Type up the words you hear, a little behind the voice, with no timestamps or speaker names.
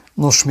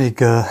Nos,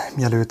 még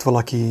mielőtt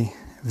valaki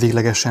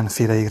véglegesen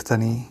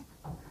félreérteni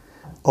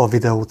a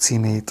videó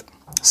címét,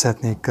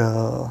 szeretnék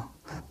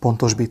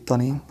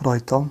pontosítani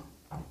rajta,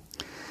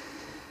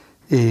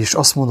 és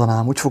azt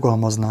mondanám, úgy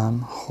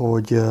fogalmaznám,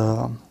 hogy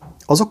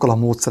azokkal a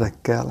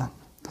módszerekkel,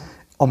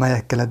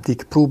 amelyekkel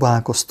eddig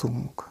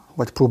próbálkoztunk,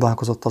 vagy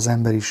próbálkozott az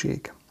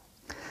emberiség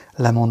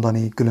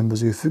lemondani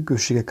különböző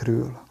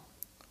függőségekről,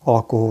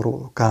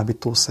 alkoholról,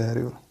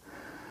 kábítószerről,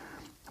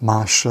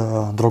 más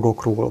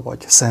drogokról,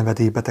 vagy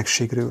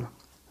szenvedélybetegségről.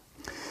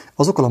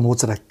 Azokkal a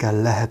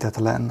módszerekkel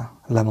lehetetlen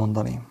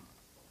lemondani.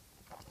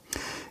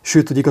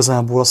 Sőt, hogy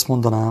igazából azt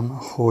mondanám,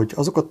 hogy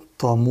azokat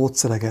a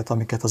módszereket,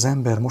 amiket az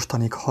ember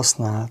mostanig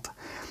használt,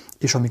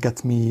 és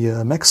amiket mi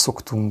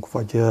megszoktunk,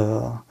 vagy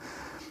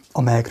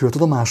amelyekről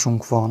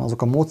tudomásunk van,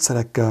 azok a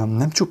módszerek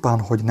nem csupán,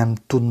 hogy nem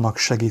tudnak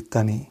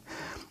segíteni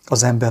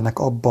az embernek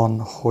abban,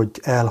 hogy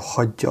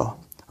elhagyja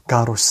a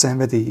káros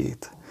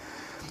szenvedélyét,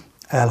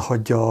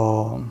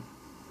 elhagyja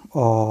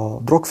a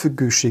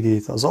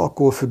drogfüggőségét, az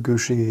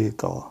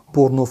alkoholfüggőségét, a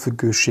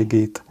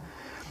pornófüggőségét.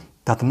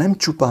 Tehát nem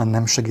csupán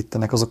nem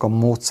segítenek azok a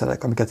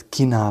módszerek, amiket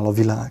kínál a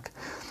világ,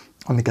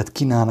 amiket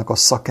kínálnak a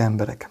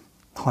szakemberek,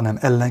 hanem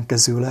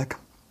ellenkezőleg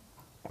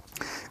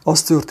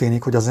az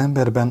történik, hogy az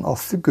emberben a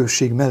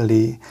függőség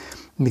mellé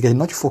még egy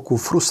nagyfokú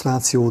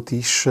frusztrációt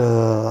is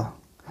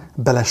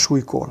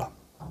belesújkol.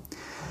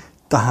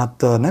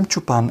 Tehát nem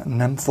csupán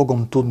nem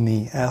fogom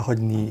tudni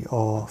elhagyni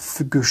a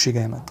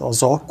függőségemet,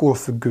 az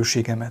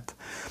alkoholfüggőségemet,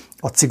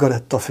 a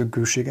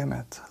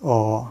cigarettafüggőségemet,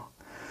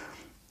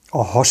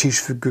 a hasis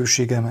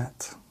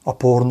függőségemet, a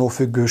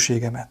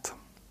pornófüggőségemet,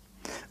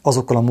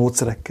 azokkal a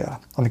módszerekkel,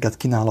 amiket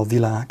kínál a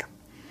világ,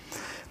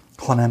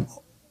 hanem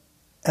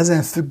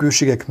ezen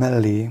függőségek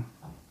mellé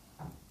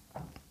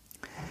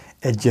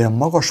egy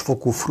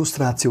magasfokú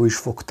frusztráció is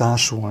fog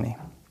társulni,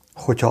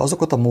 hogyha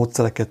azokat a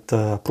módszereket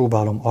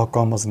próbálom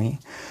alkalmazni,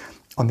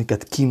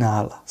 amiket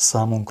kínál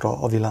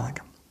számunkra a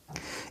világ.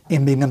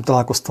 Én még nem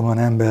találkoztam olyan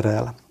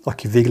emberrel,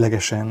 aki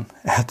véglegesen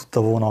el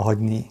tudta volna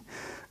hagyni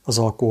az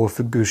alkohol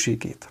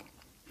függőségét.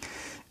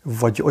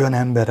 Vagy olyan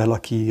emberrel,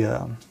 aki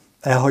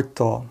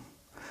elhagyta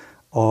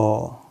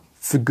a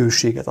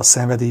függőséget, a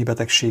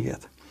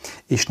szenvedélybetegséget,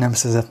 és nem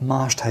szerzett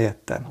mást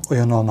helyette.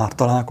 Olyannal már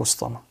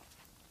találkoztam,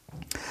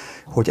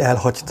 hogy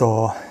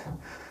elhagyta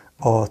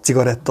a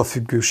cigaretta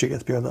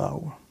függőséget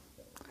például,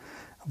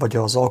 vagy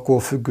az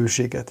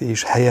alkoholfüggőséget,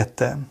 és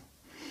helyette,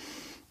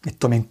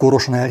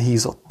 korosan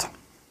elhízott,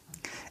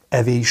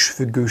 evés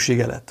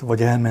függősége lett,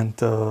 vagy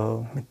elment,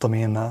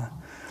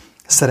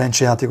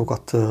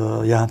 szerencsejátékokat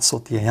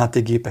játszott, ilyen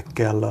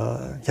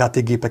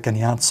játékgépeken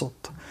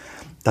játszott.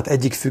 Tehát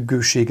egyik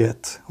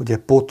függőséget ugye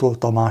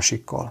pótolta a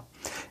másikkal.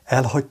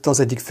 Elhagyta az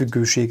egyik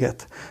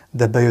függőséget,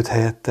 de bejött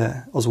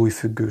helyette az új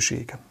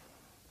függőség.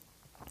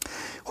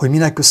 Hogy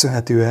minek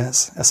köszönhető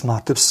ez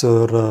már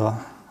többször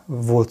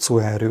volt szó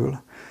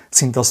erről.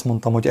 Szinte azt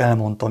mondtam, hogy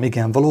elmondtam.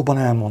 Igen, valóban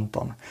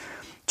elmondtam.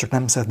 Csak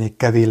nem szeretnék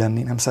kevé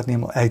lenni, nem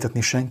szeretném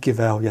elhitetni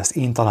senkivel, hogy ezt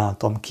én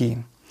találtam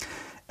ki.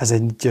 Ez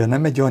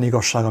nem egy olyan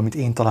igazság, amit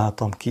én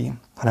találtam ki,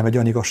 hanem egy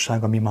olyan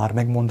igazság, ami már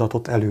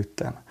megmondatott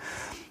előttem.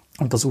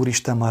 Amit az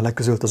Úristen már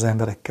leközölt az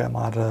emberekkel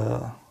már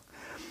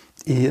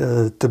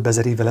több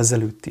ezer évvel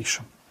ezelőtt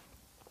is.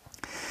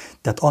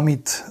 Tehát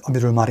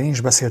amiről már én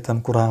is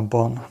beszéltem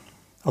korábban,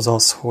 az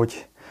az,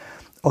 hogy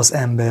az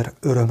ember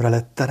örömre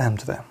lett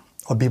teremtve.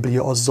 A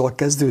Biblia azzal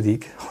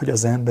kezdődik, hogy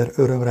az ember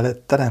örömre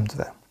lett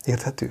teremtve.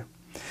 Érthető?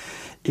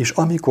 És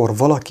amikor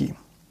valaki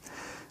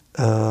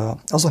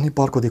azon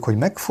hiparkodik, hogy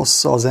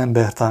megfossza az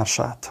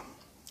embertársát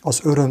az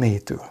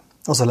örömétől,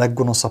 az a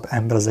leggonoszabb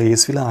ember az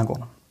egész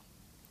világon,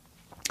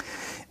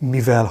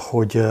 mivel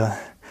hogy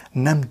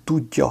nem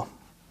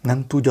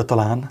tudja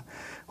talán,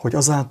 hogy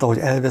azáltal, hogy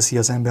elveszi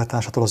az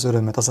embertársától az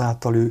örömet,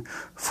 azáltal ő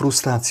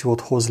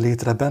frusztrációt hoz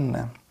létre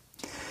benne.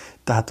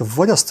 Tehát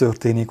vagy az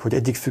történik, hogy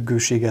egyik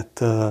függőséget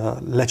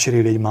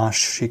lecserél egy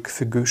másik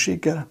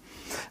függőséggel,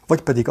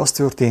 vagy pedig az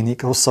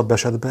történik rosszabb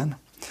esetben,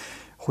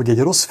 hogy egy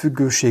rossz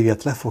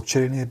függőséget le fog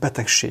cserélni egy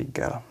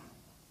betegséggel.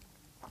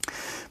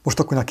 Most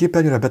akkor a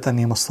képernyőre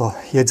betenném azt a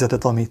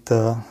jegyzetet, amit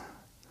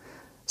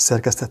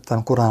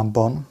szerkesztettem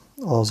korábban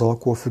az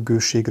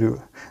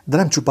alkoholfüggőségről. De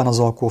nem csupán az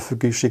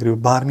alkoholfüggőségről,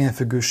 bármilyen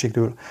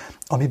függőségről,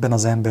 amiben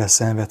az ember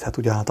szenvedhet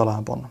úgy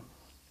általában.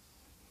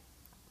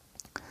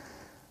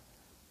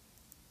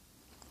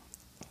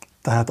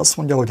 Tehát azt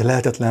mondja, hogy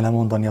lehetetlen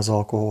lemondani az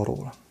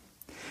alkoholról.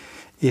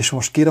 És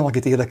most kérem,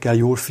 akit érdekel,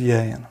 jól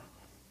figyeljen.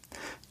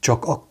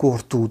 Csak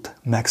akkor tud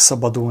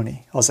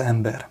megszabadulni az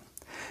ember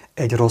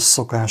egy rossz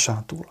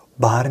szokásától,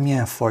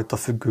 bármilyen fajta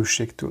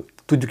függőségtől.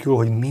 Tudjuk jól,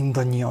 hogy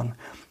mindannyian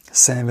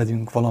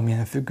szenvedünk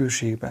valamilyen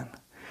függőségben,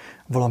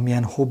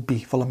 valamilyen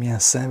hobbi, valamilyen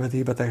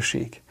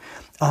szenvedélybetegség.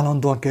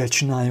 Állandóan kell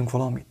csináljunk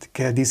valamit,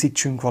 kell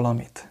díszítsünk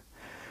valamit.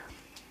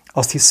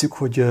 Azt hiszük,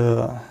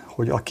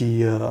 hogy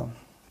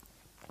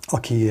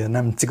aki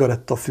nem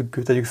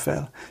cigarettafüggő, tegyük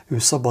fel, ő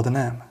szabad,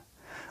 nem.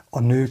 A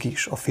nők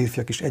is, a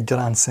férfiak is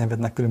egyaránt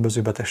szenvednek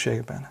különböző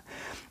betegségben.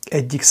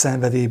 Egyik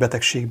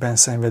szenvedélybetegségben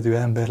szenvedő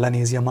ember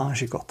lenézi a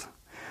másikat,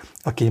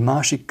 aki egy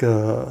másik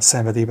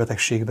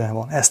szenvedélybetegségben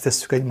van. Ezt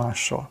tesszük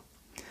egymással.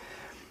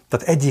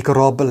 Tehát egyik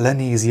rab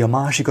lenézi a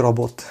másik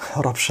rabot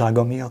a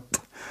rabsága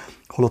miatt,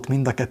 holott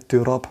mind a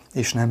kettő rab,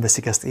 és nem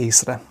veszik ezt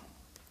észre.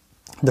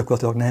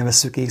 Gyakorlatilag nem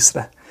vesszük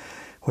észre,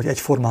 hogy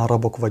egyformán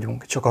rabok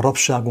vagyunk, csak a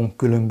rabságunk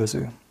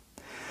különböző.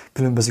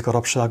 Különbözik a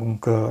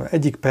rabságunk,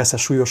 egyik persze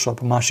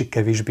súlyosabb, a másik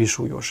kevésbé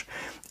súlyos.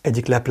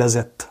 Egyik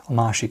leplezett, a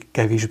másik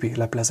kevésbé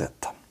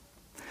leplezett.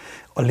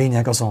 A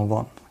lényeg azon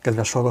van,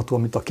 kedves hallgató,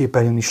 amit a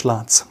képernyőn is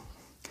látsz,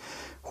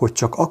 hogy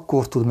csak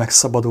akkor tud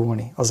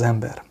megszabadulni az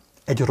ember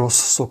egy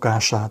rossz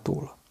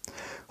szokásától,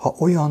 ha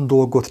olyan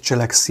dolgot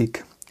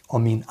cselekszik,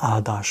 amin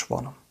áldás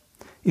van.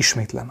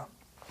 Ismétlem.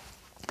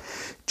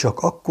 Csak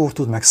akkor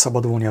tud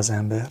megszabadulni az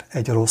ember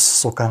egy rossz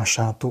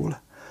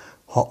szokásától,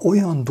 ha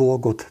olyan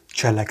dolgot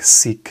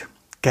cselekszik,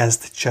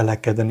 kezd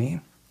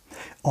cselekedni,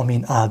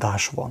 amin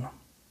áldás van.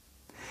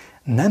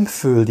 Nem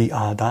földi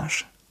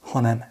áldás,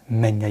 hanem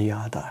mennyei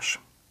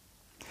áldás.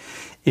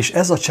 És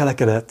ez a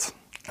cselekedet,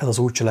 ez az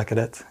új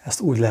cselekedet, ezt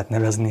úgy lehet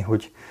nevezni,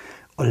 hogy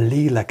a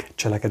lélek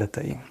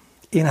cselekedetei.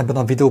 Én ebben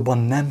a videóban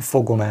nem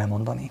fogom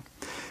elmondani,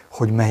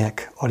 hogy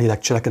melyek a lélek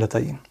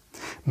cselekedetei,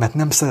 mert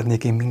nem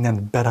szeretnék én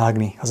mindent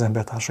berágni az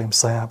embertársaim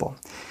szájába.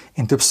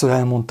 Én többször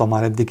elmondtam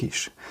már eddig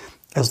is,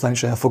 ezután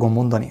is el fogom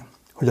mondani,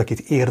 hogy akit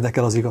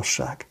érdekel az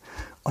igazság,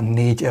 a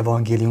 4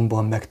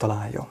 evangéliumban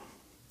megtalálja.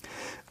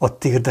 A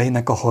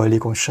térdeinek a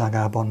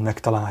hajlékonyságában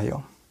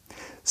megtalálja.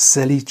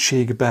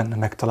 Szelídségben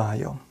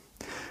megtalálja.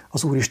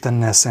 Az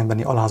Úristennel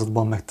szembeni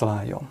alázatban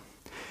megtalálja.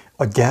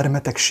 A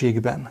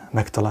gyermetegségben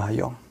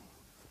megtalálja.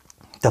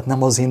 Tehát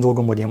nem az én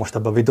dolgom, hogy én most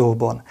ebben a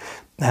videóban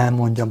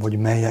elmondjam, hogy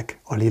melyek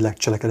a lélek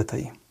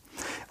cselekedetei.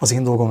 Az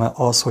én dolgom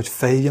az, hogy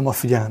felhívjam a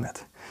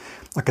figyelmet,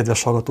 a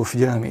kedves hallgató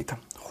figyelmét,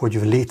 hogy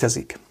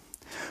létezik.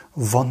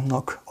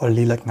 Vannak a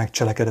léleknek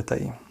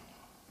cselekedetei.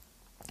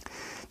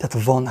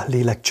 Tehát van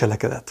lélek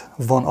cselekedet.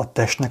 Van a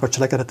testnek a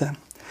cselekedete.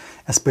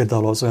 Ez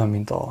például az olyan,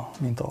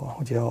 mint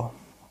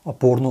a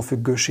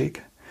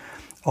pornófüggőség,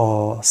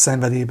 a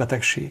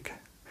szenvedélybetegség,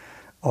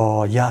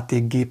 a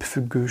játékgép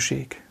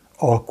függőség,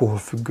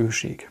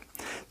 alkoholfüggőség,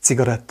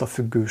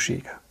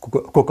 cigarettafüggőség,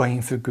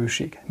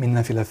 kokainfüggőség,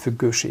 mindenféle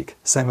függőség,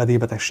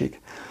 szenvedélybetegség.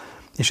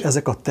 És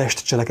ezek a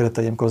test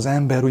cselekedetei, amikor az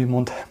ember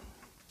úgymond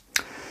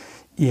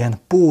ilyen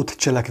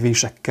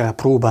pótcselekvésekkel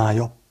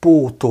próbálja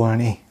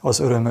pótolni az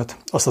örömöt,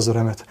 azt az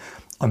örömöt,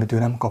 amit ő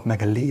nem kap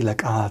meg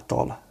lélek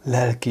által,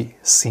 lelki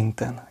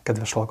szinten,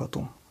 kedves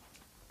hallgató.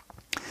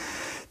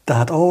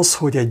 Tehát ahhoz,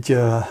 hogy egy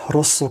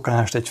rossz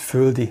szokást, egy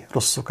földi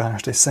rossz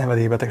szokást, egy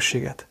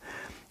szenvedélybetegséget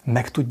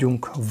meg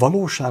tudjunk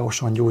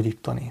valóságosan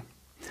gyógyítani,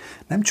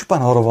 nem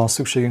csupán arra van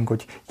szükségünk,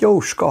 hogy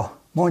Jóska,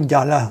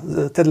 mondjál le,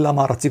 tedd le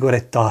már a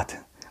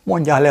cigarettát,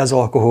 mondjál le az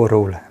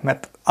alkoholról,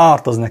 mert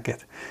árt az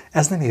neked.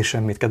 Ez nem ér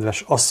semmit,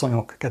 kedves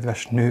asszonyok,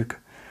 kedves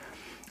nők.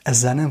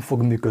 Ezzel nem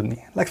fog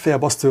működni.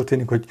 Legfeljebb az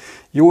történik, hogy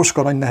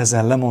Jóska nagy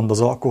nehezen lemond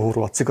az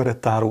alkoholról, a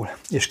cigarettáról,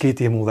 és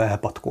 2 év múlva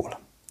elpatkol.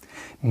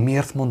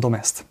 Miért mondom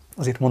ezt?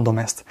 Azért mondom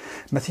ezt,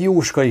 mert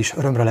Jóska is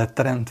örömre lett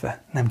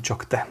teremtve, nem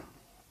csak te.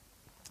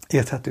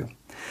 Érthető?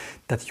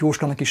 Tehát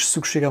Jóskának is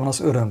szüksége van az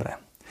örömre.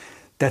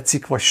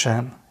 Tetszik vagy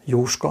sem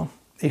Jóska,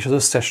 és az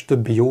összes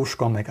többi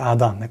Jóska, meg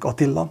Ádám, meg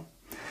Attila,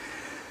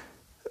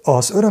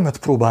 az örömöt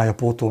próbálja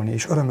pótolni,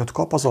 és örömöt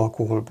kap az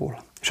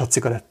alkoholból és a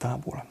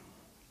cigarettából.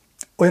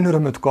 Olyan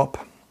örömöt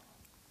kap,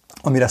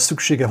 amire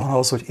szüksége van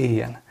ahhoz, hogy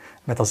éljen,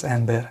 mert az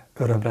ember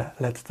örömre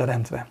lett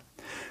teremtve.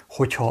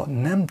 Hogyha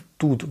nem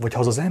tud, vagy ha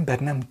az ember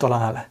nem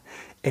talál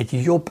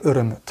egy jobb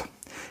örömöt,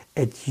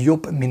 egy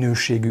jobb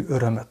minőségű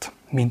örömöt,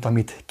 mint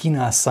amit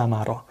kínál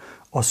számára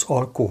az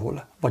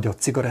alkohol, vagy a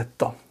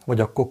cigaretta, vagy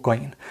a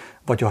kokain,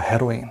 vagy a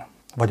heroin,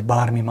 vagy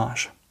bármi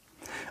más,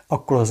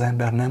 akkor az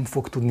ember nem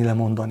fog tudni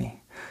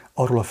lemondani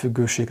arról a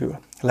függőségről.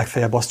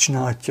 Legfeljebb azt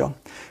csinálhatja,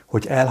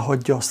 hogy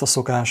elhagyja azt a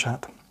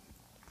szokását,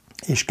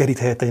 és kerít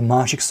helyett egy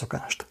másik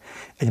szokást,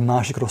 egy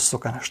másik rossz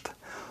szokást.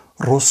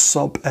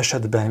 Rosszabb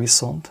esetben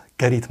viszont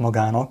kerít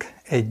magának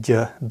egy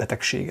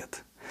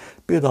betegséget.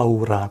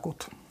 Például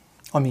rákot,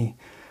 ami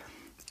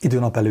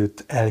időnap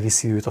előtt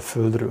elviszi őt a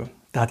földről.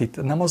 Tehát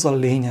itt nem az a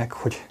lényeg,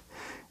 hogy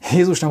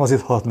Jézus nem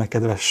azért halt meg,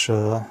 kedves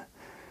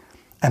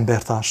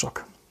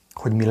embertársak,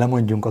 hogy mi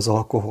lemondjunk az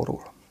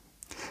alkoholról,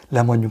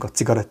 lemondjunk a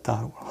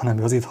cigarettáról, hanem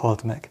ő azért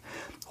halt meg,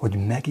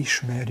 hogy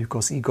megismerjük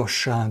az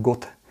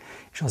igazságot,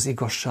 és az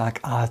igazság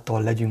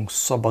által legyünk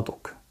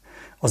szabadok.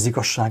 Az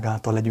igazság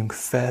által legyünk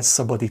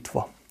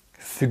felszabadítva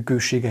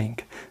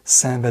függőségeink,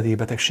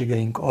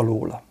 szenvedélybetegségeink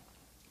alól.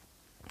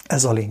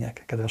 Ez a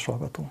lényeg, kedves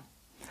hallgató.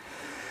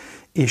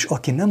 És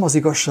aki nem az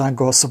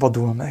igazsággal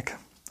szabadul meg,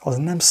 az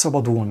nem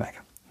szabadul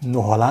meg.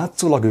 Noha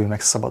látszólag ő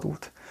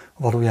megszabadult,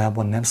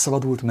 valójában nem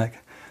szabadult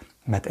meg,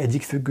 mert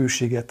egyik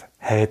függőséget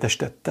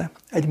helyettesítette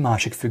egy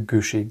másik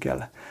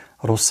függőséggel,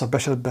 rosszabb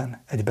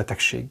esetben egy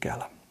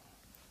betegséggel.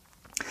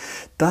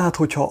 Tehát,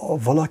 hogyha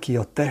valaki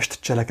a test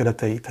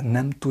cselekedeteit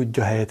nem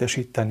tudja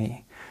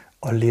helyettesíteni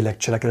a lélek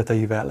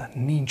cselekedeteivel,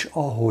 nincs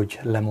ahogy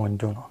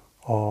lemondjon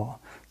a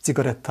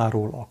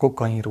cigarettáról, a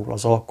kokainról,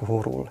 az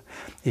alkoholról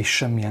és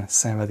semmilyen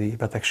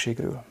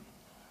szenvedélybetegségről.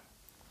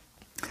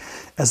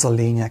 Ez a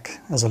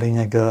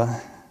lényeg,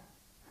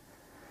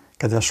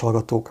 kedves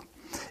hallgatók.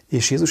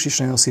 És Jézus is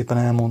nagyon szépen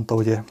elmondta,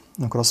 ugye,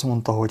 amikor azt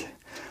mondta, hogy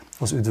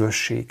az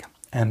üdvösség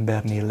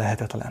embernél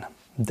lehetetlen,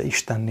 de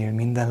Istennél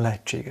minden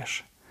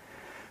lehetséges.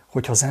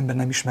 Hogyha az ember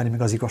nem ismeri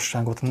meg az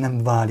igazságot,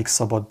 nem válik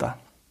szabaddá.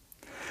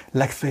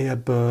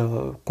 Legfeljebb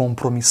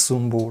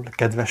kompromisszumból,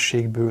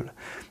 kedvességből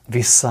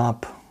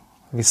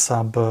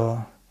visszább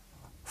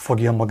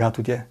fogja magát,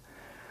 ugye,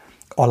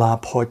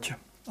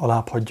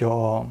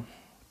 alábbhagyja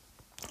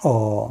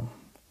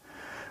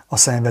a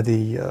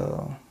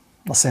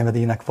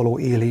szenvedélynek való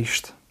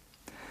élést,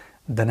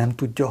 de nem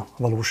tudja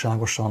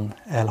valóságosan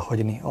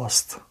elhagyni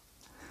azt.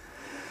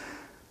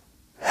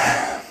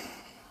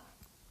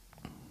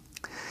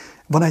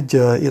 Van egy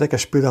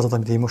érdekes példázat,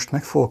 amit én most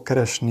meg fogok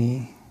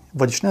keresni,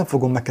 vagyis nem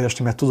fogom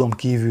megkeresni, mert tudom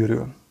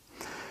kívülről.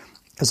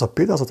 Ez a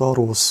példázat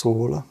arról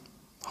szól,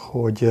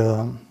 hogy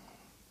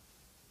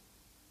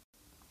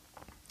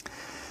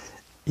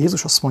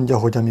Jézus azt mondja,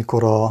 hogy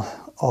amikor a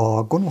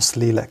gonosz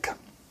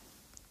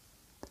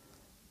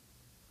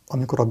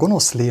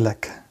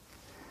lélek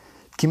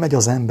kimegy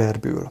az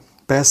emberből,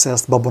 persze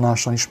ezt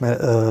babonásan is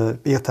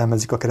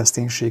értelmezik a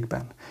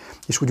kereszténységben,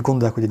 és úgy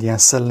gondolják, hogy egy ilyen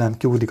szellem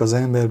kiugrik az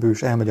emberből,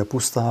 és elmegy a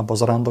pusztába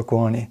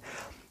zarándokolni,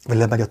 vagy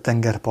lemegy a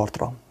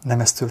tengerpartra. Nem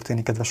ez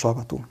történik, kedves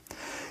hallgató.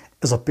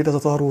 Ez a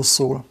példázat arról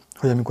szól,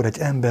 hogy amikor egy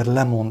ember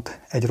lemond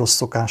egy rossz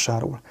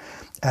szokásáról,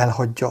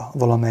 elhagyja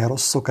valamely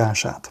rossz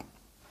szokását,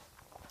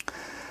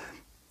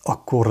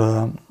 akkor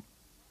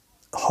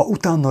ha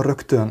utána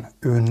rögtön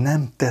ő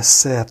nem tesz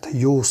szert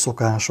jó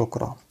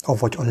szokásokra,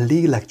 vagy a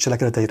lélek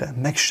cselekedeteire,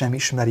 meg sem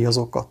ismeri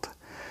azokat,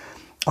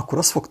 akkor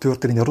az fog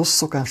történni, hogy a rossz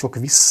szokások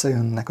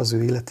visszajönnek az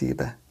ő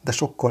életébe, de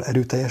sokkal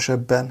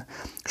erőteljesebben,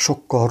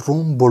 sokkal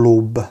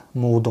rombolóbb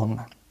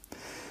módon,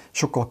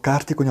 sokkal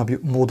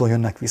kártékonyabb módon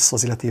jönnek vissza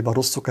az életébe a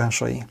rossz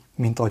szokásai,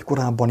 mint ahogy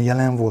korábban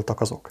jelen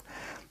voltak azok.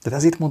 De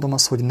ezért mondom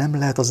azt, hogy nem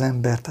lehet az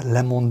embert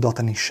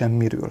lemondatni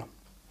semmiről.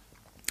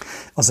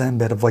 Az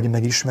ember vagy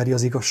megismeri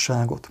az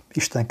igazságot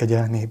Isten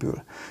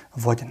kegyelméből,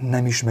 vagy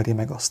nem ismeri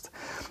meg azt.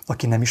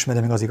 Aki nem ismeri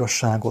meg az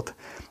igazságot,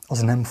 az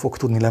nem fog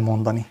tudni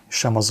lemondani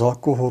sem az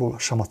alkoholról,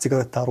 sem a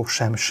cigarettáról,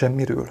 sem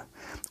semmiről.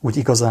 Úgy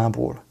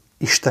igazából,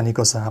 Isten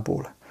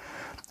igazából.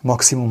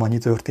 Maximum annyi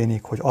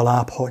történik, hogy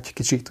alábbhagy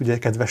kicsit, ugye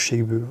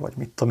kedvességből, vagy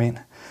mit tudom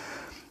én,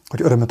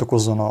 hogy örömet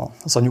okozzon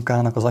az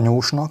anyukának, az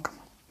anyósnak,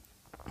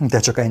 de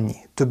csak ennyi.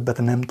 Többet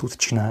nem tud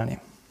csinálni.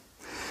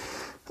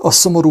 A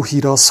szomorú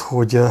hír az,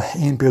 hogy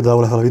én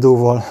például ezzel a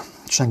videóval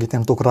senkit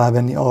nem tudok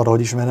rávenni arra,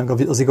 hogy ismerjem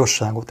az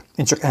igazságot.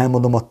 Én csak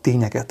elmondom a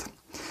tényeket,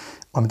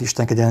 amit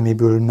Isten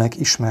kegyelméből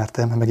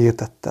megismertem,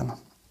 megértettem.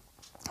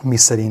 Mi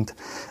szerint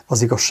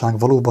az igazság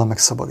valóban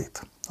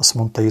megszabadít. Azt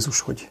mondta Jézus,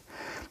 hogy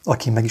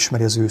aki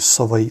megismeri az ő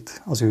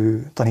szavait, az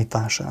ő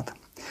tanítását,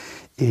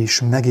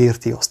 és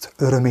megérti azt,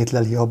 örömét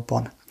leli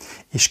abban,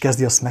 és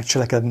kezdi azt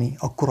megcselekedni,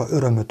 akkor a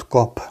örömöt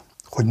kap,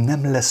 hogy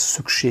nem lesz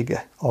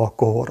szüksége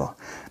alkoholra,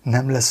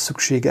 nem lesz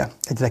szüksége,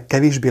 egyre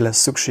kevésbé lesz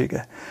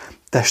szüksége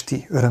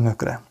testi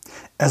örömökre.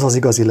 Ez az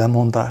igazi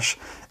lemondás,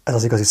 ez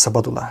az igazi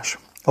szabadulás.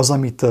 Az,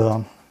 amit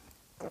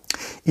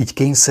így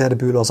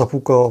kényszerből az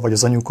apuka vagy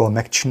az anyuka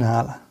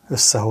megcsinál,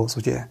 összehoz,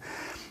 ugye,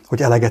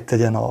 hogy eleget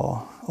tegyen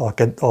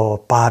a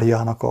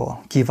párjának,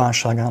 a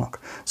kívánságának,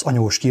 az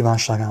anyós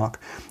kívánságának,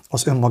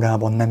 az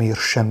önmagában nem ér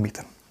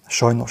semmit.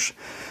 Sajnos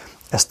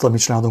ezt a mi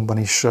családunkban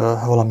is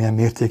valamilyen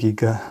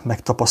mértékig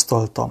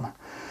megtapasztaltam.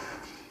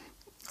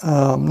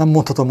 Nem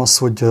mondhatom azt,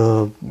 hogy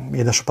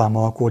édesapám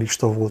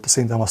alkoholista volt,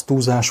 szerintem az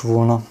túlzás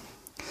volna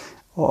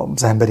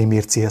az emberi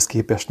mércéhez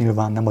képest,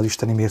 nyilván nem az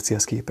isteni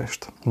mércéhez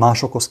képest.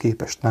 Másokhoz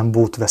képest nem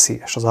volt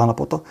veszélyes az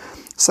állapota,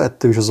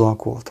 szedte is az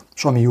alkoholt.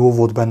 És ami jó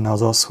volt benne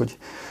az az, hogy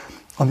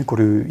amikor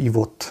ő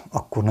ivott,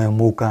 akkor nagyon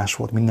mókás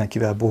volt,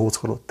 mindenkivel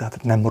bohóckodott,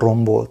 tehát nem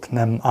rombolt,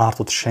 nem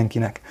ártott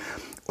senkinek.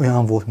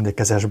 Olyan volt, mint egy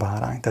kezes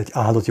bárány, tehát egy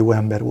áldott jó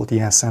ember volt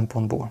ilyen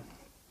szempontból.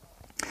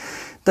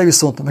 De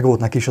viszont meg volt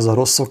neki is az a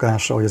rossz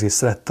szokása, hogy azért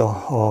szerette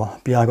a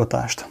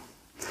piálgatást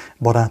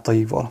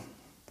barátaival,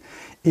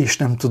 és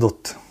nem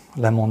tudott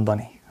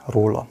lemondani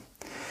róla.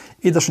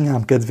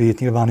 Édesanyám kedvéért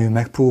nyilván ő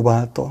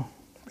megpróbálta,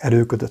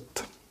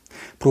 erőködött,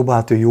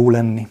 próbált ő jó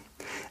lenni,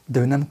 de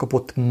ő nem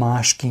kapott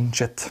más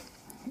kincset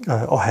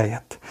a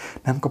helyet.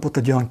 Nem kapott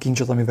egy olyan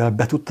kincset, amivel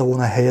be tudta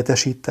volna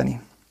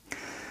helyettesíteni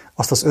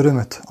azt az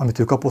örömöt, amit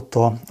ő kapott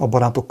a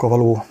barátokkal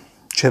való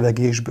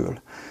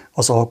csevegésből,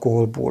 az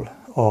alkoholból,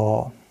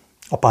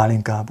 a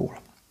pálinkából.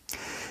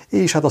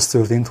 És hát az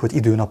történt, hogy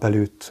időnap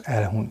előtt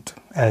elhunyt,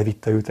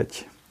 elvitte őt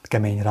egy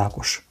kemény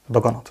rákos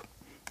daganat.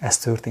 Ez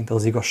történt,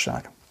 az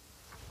igazság.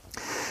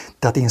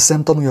 Tehát én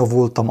szemtanúja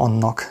voltam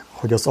annak,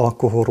 hogy az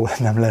alkoholról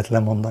nem lehet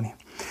lemondani.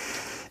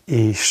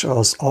 És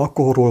az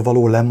alkoholról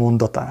való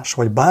lemondatás,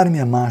 vagy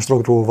bármilyen más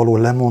drogról való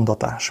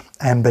lemondatás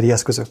emberi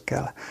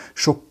eszközökkel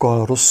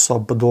sokkal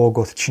rosszabb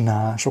dolgot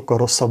csinál, sokkal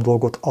rosszabb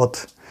dolgot ad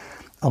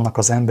annak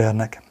az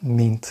embernek,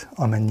 mint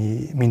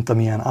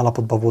amilyen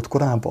állapotban volt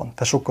korábban.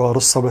 Tehát sokkal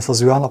rosszabb lesz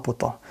az ő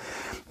állapota,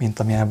 mint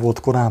amilyen volt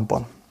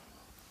korábban.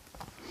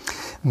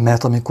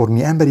 Mert amikor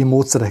mi emberi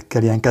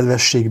módszerekkel, ilyen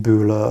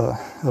kedvességből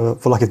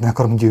valakit meg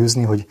akarunk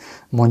győzni, hogy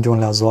mondjon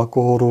le az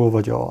alkoholról,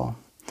 vagy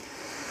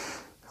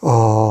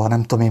a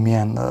nem tudom én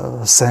milyen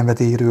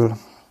szenvedélyről,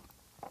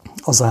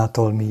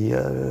 azáltal mi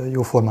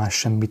jóformás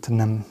semmit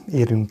nem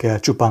érünk el,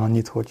 csupán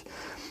annyit, hogy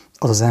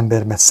az az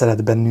ember, mert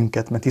szeret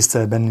bennünket, mert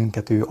tisztel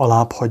bennünket, ő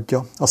alább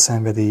hagyja a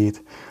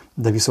szenvedélyét,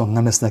 de viszont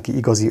nem lesz neki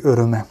igazi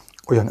öröme,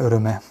 olyan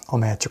öröme,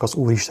 amelyet csak az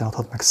Úristen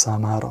adhat meg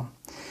számára.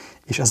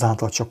 És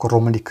ezáltal csak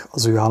romlik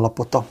az ő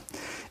állapota,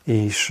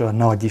 és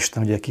ne adj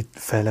Isten, ugye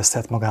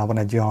kifejleszthet magában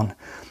egy olyan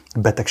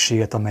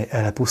betegséget, amely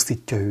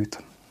elpusztítja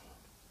őt.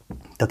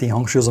 Tehát én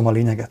hangsúlyozom a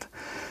lényeget.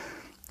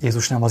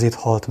 Jézus nem azért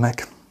halt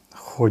meg,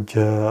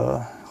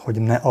 hogy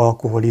ne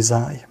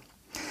alkoholizálj,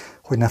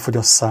 hogy ne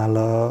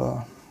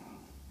fogyasszál,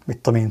 mit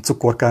tudom én,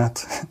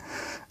 cukorkát,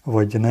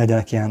 vagy ne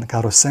legyenek ilyen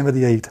káros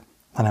szenvedélyeid,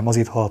 hanem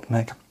azért halt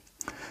meg,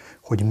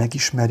 hogy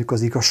megismerjük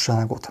az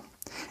igazságot,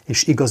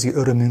 és igazi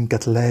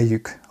örömünket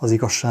lejjük az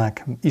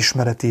igazság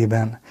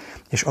ismeretében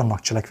és annak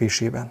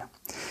cselekvésében.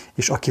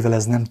 És akivel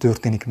ez nem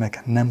történik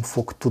meg, nem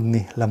fog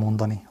tudni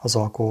lemondani az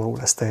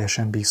alkoholról, ez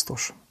teljesen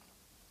biztos.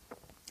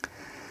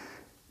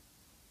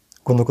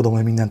 Gondolkodom,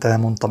 hogy mindent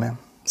elmondtam-e.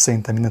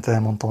 Szerintem mindent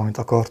elmondtam, amit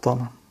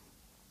akartam.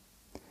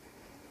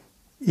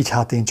 Így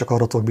hát én csak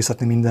arra tudok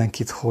biztatni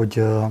mindenkit,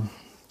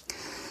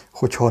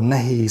 hogyha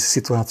nehéz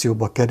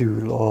szituációba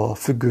kerül a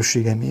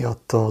függősége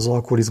miatt, az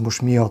alkoholizmus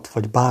miatt,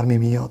 vagy bármi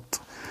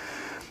miatt,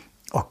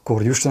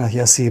 akkor jusson neki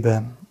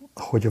eszébe,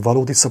 hogy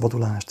valódi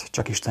szabadulást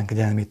csak Isten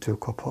kegyelmétől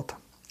kaphat.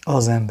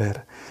 Az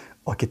ember,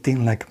 aki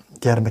tényleg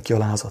gyermeki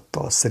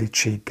alázattal,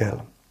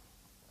 szerítséggel,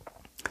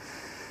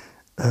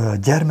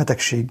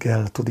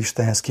 gyermetegséggel tud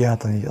Istenhez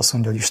kiáltani, azt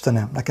mondja, hogy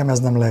Istenem, nekem ez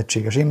nem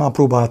lehetséges. Én már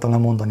próbáltam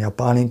lemondani a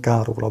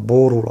pálinkáról, a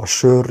borról, a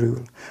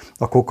sörről,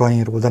 a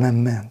kokainról, de nem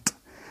ment.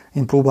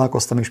 Én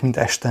próbálkoztam, és mind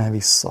estem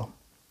vissza.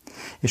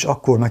 És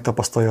akkor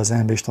megtapasztalja az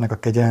ember Istennek a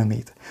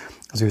kegyelmét,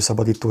 az ő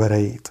szabadító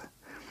erejét.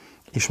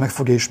 És meg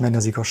fogja ismerni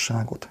az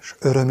igazságot, és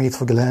örömét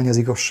fog lelni az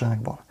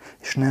igazságban.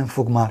 És nem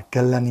fog már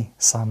kelleni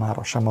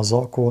számára sem az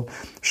alkohol,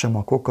 sem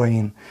a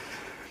kokain,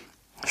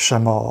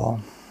 sem a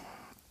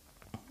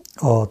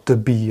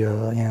többi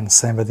ilyen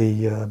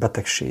szenvedély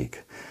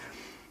betegség.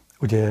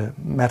 Ugye,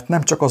 mert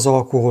nem csak az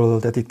alkohol,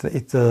 de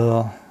itt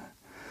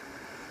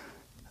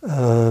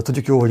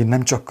tudjuk jó, hogy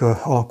nem csak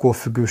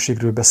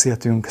alkoholfüggőségről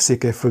beszéltünk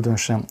Székelyföldön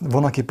sem.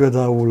 Van, aki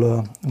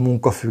például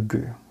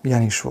munkafüggő,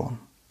 ilyen is van.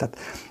 Tehát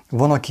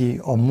van, aki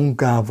a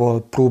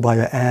munkával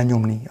próbálja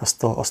elnyomni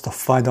azt a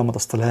fájdalmat,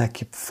 azt a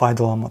lelki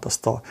fájdalmat,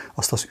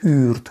 azt az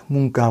űrt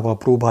munkával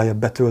próbálja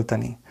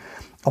betölteni,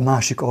 a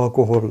másik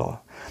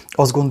alkohollal.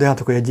 Azt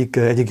gondoljátok, hogy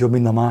egyik jobb,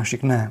 mint a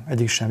másik? Nem,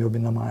 egyik sem jobb,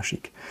 mint a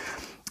másik.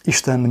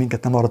 Isten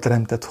minket nem arra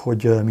teremtett,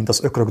 hogy mint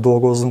az ökrök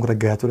dolgozzunk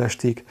reggeltől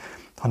estig,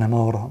 hanem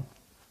arra,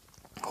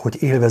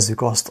 hogy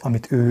élvezzük azt,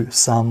 amit ő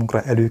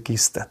számunkra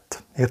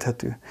előkészített.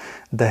 Érthető?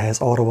 De ehhez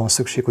arra van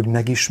szükség, hogy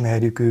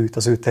megismerjük őt,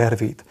 az ő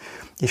tervét,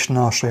 és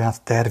ne a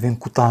saját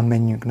tervünk után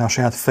menjünk, ne a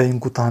saját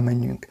fejünk után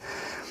menjünk,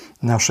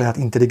 ne a saját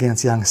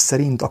intelligenciánk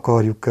szerint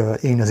akarjuk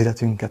élni az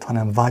életünket,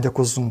 hanem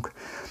vágyakozzunk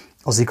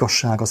az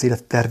igazság, az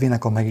élet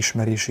tervének a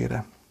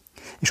megismerésére,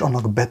 és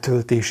annak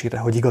betöltésére,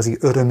 hogy igazi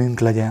örömünk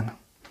legyen,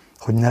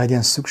 hogy ne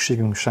legyen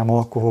szükségünk sem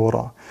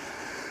alkoholra,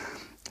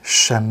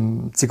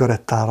 sem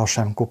cigarettára,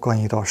 sem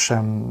kokainra,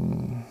 sem,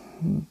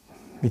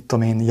 mit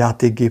tudom én,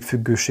 játékgép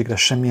függőségre,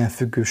 semmilyen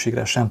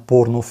függőségre, sem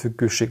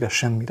pornófüggőségre,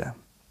 semmire.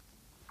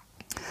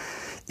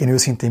 Én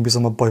őszintén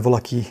bízom abban, hogy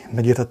valaki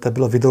megértette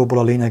ebből a videóból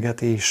a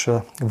lényeget, és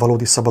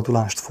valódi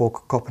szabadulást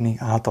fog kapni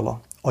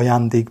általa,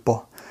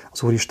 ajándékba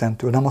az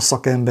Úristentől, nem a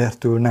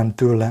szakembertől, nem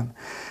tőlem,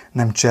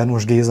 nem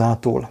Csernos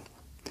Gézától,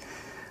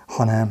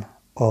 hanem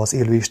az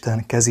élő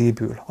Isten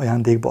kezéből,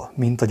 ajándékba,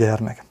 mint a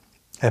gyermek.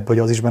 Ebben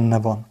az is benne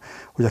van,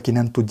 hogy aki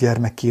nem tud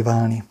gyermekké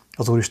válni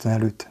az Úristen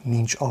előtt,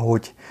 nincs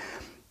ahogy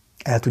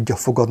el tudja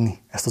fogadni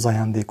ezt az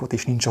ajándékot,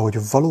 és nincs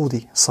ahogy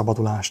valódi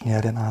szabadulást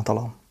nyerjen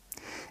általa.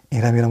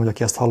 Én remélem, hogy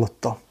aki ezt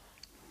hallotta,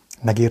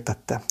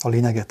 megértette a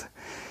lényeget,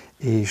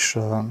 és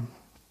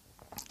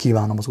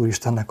kívánom az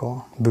Úristennek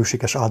a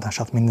bőséges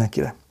áldását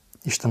mindenkire.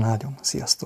 Isten áldjon, sziasztok!